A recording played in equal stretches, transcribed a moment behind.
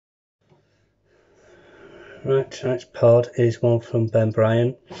Right, tonight's pod is one from Ben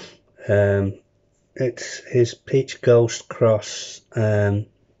Bryan. It's his Peach Ghost Cross,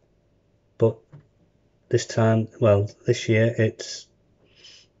 but this time, well, this year it's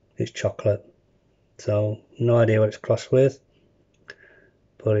chocolate. So no idea what it's crossed with,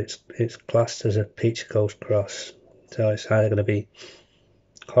 but it's classed as a Peach Ghost Cross. So it's either going to be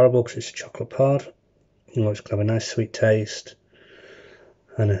horrible because it's a chocolate pod, or it's going to have a nice sweet taste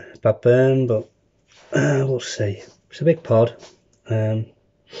and a bad burn, but we'll see. It's a big pod.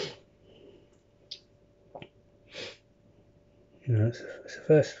 It's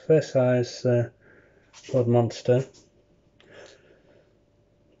a first size pod monster.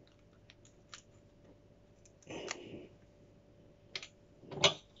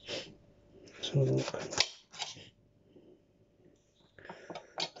 So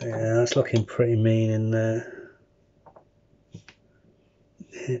yeah, that's looking pretty mean in there.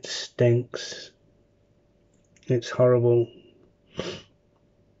 It stinks. It's horrible. I'm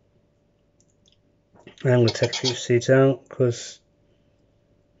going to take a few seeds out because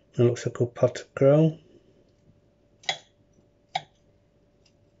it looks like a good pot to grow.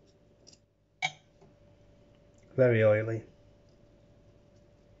 Very oily.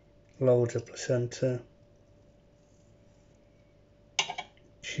 Loads of placenta.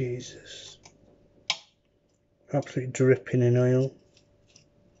 Jesus. Absolutely dripping in oil.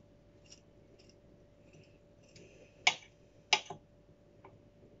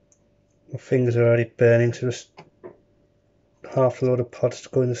 My fingers are already burning, so just half a load of pods to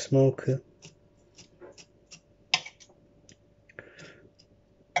go in the smoker.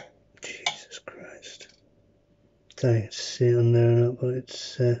 Jesus Christ. I don't know if you can see it on there or not, but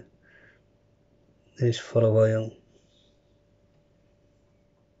it's full of oil.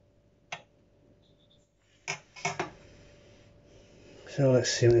 So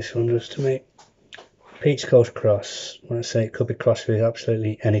let's see what this one does to me. Peach Ghost Cross. When I say it could be crossed with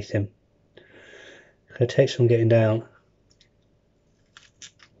absolutely anything. It takes some getting down.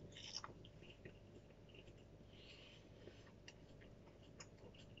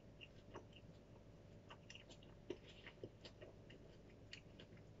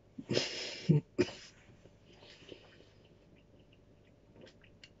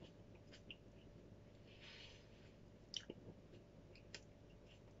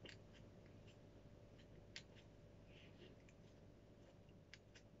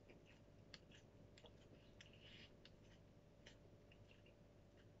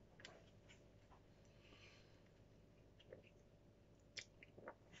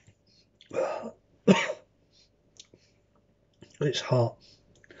 It's hot.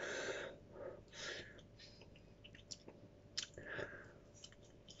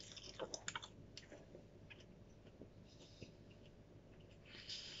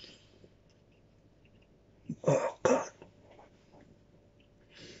 Oh God.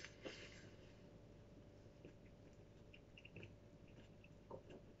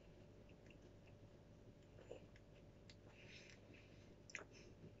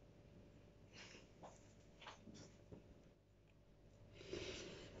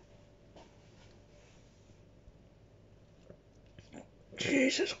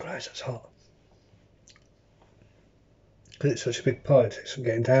 Jesus Christ, that's hot. Because it's such a big pot, it takes some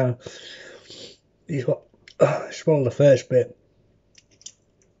getting down. I swallowed the first bit,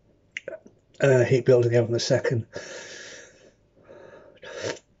 and then heat built again from the second.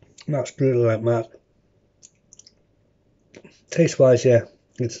 That's brutal like that. Taste wise, yeah,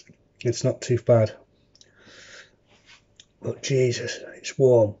 it's not too bad. But Jesus, it's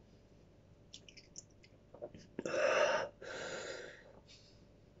warm.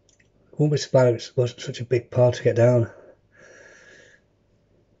 It wouldn't be so bad if it wasn't such a big pot to get down.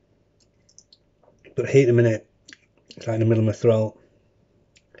 But heat in a minute, it's like in the middle of my throat.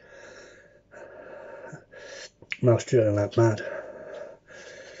 Mouth's drilling like mad.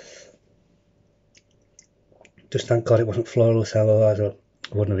 Just thank God it wasn't flawless, otherwise I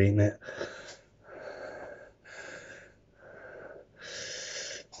wouldn't have eaten it.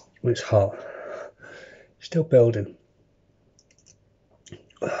 It's hot. Still building.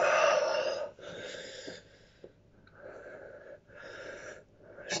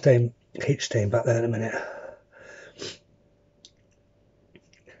 Keep staying back there in a minute.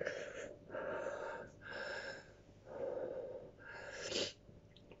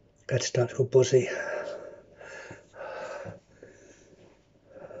 Head starts to go buzzy.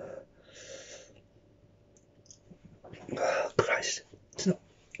 Oh, Christ.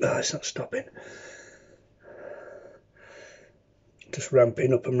 It's not stopping. Just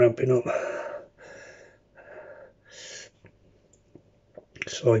ramping up and ramping up.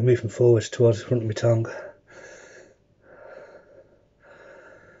 Slowly moving forwards towards the front of my tongue.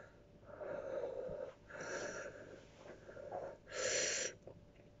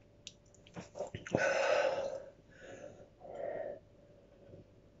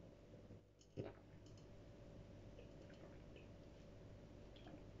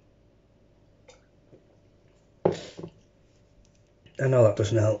 I know that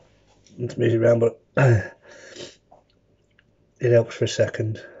doesn't help to move it around, but it helps for a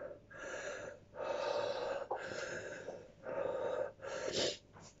second.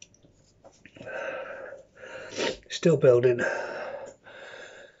 Still building.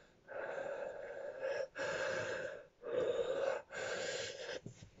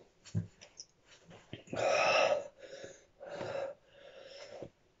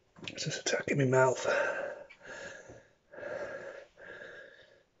 It's just attacking my mouth.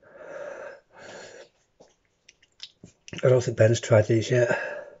 I don't think Ben's tried these yet.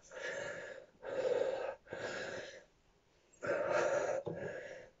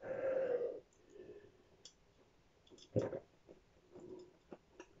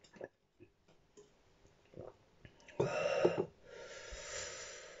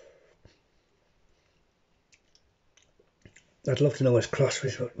 I'd love to know what's crossed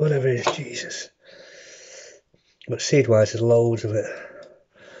with, but whatever it is, Jesus. But seed wise, there's loads of it.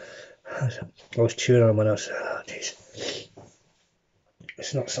 I was chewing on them when I was, oh jeez.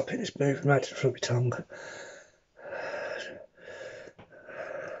 It's not stopping, it's moving right to the front of my tongue.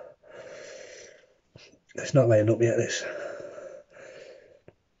 It's not laying up yet, this.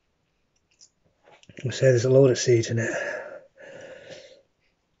 I say there's a load of seeds in it.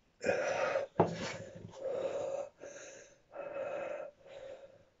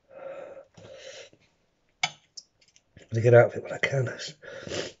 To get out of it when I can.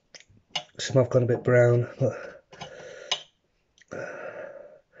 Some have gone a bit brown, but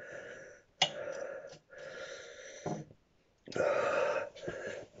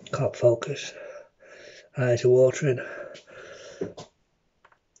can't focus. Eyes are watering.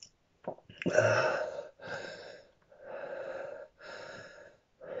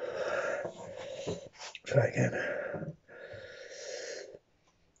 Try again.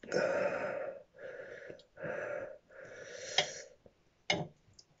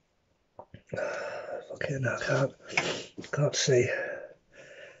 Okay, now I can't see.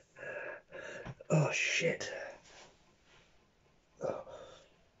 Oh shit. Oh.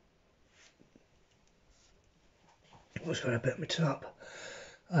 What's got a bit on my top?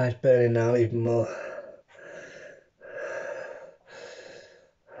 Eyes burning now even more.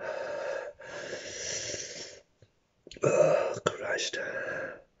 Oh Christ.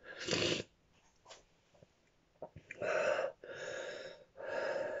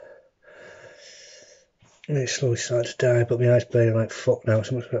 It's slowly starting to die, but my eyes burning like fuck now.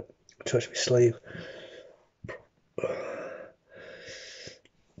 Someone's got to touch my sleeve.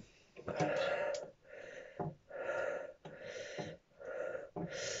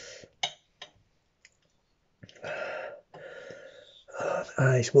 Oh,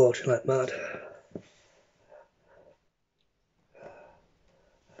 my eyes watering like mad.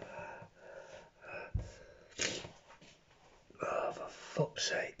 Oh, for fuck's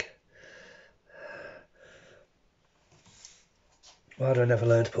sake. Why do I never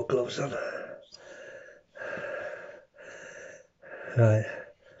learn to put gloves on? Right.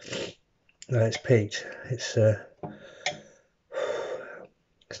 Right, it's peaked. It's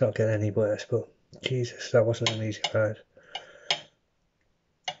not getting any worse, but Jesus, that wasn't an easy ride.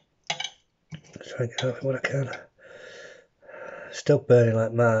 I'll try and get out of it when I can. Still burning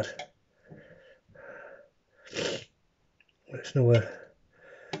like mad. It's nowhere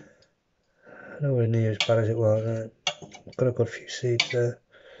near as bad as it was. Right. I've got a good few seeds there.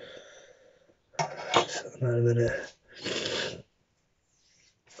 Set them out in a minute.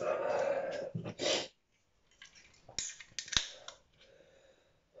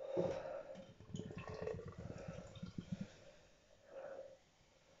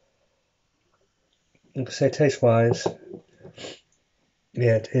 Like I say, taste wise,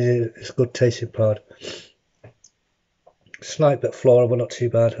 yeah, it's a good tasting pod. Slight bit floral, but not too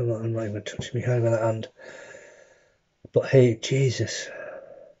bad. I'm not even touching my hand with that hand. But hey, Jesus.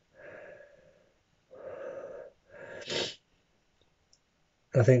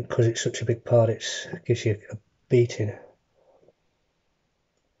 I think because it's such a big pod, it gives you a beating.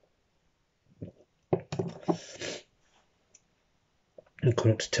 I'm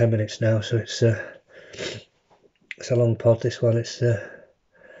coming up to 10 minutes now, so it's a long pod, this one. It's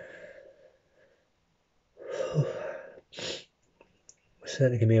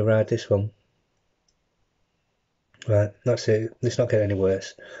certainly give me a ride, this one. Right, that's it. It's not getting any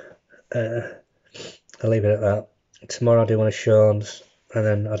worse. I'll leave it at that. Tomorrow I'll do one of Sean's, and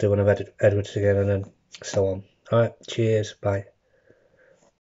then I'll do one of Edward's again, and then so on. Alright, cheers, bye.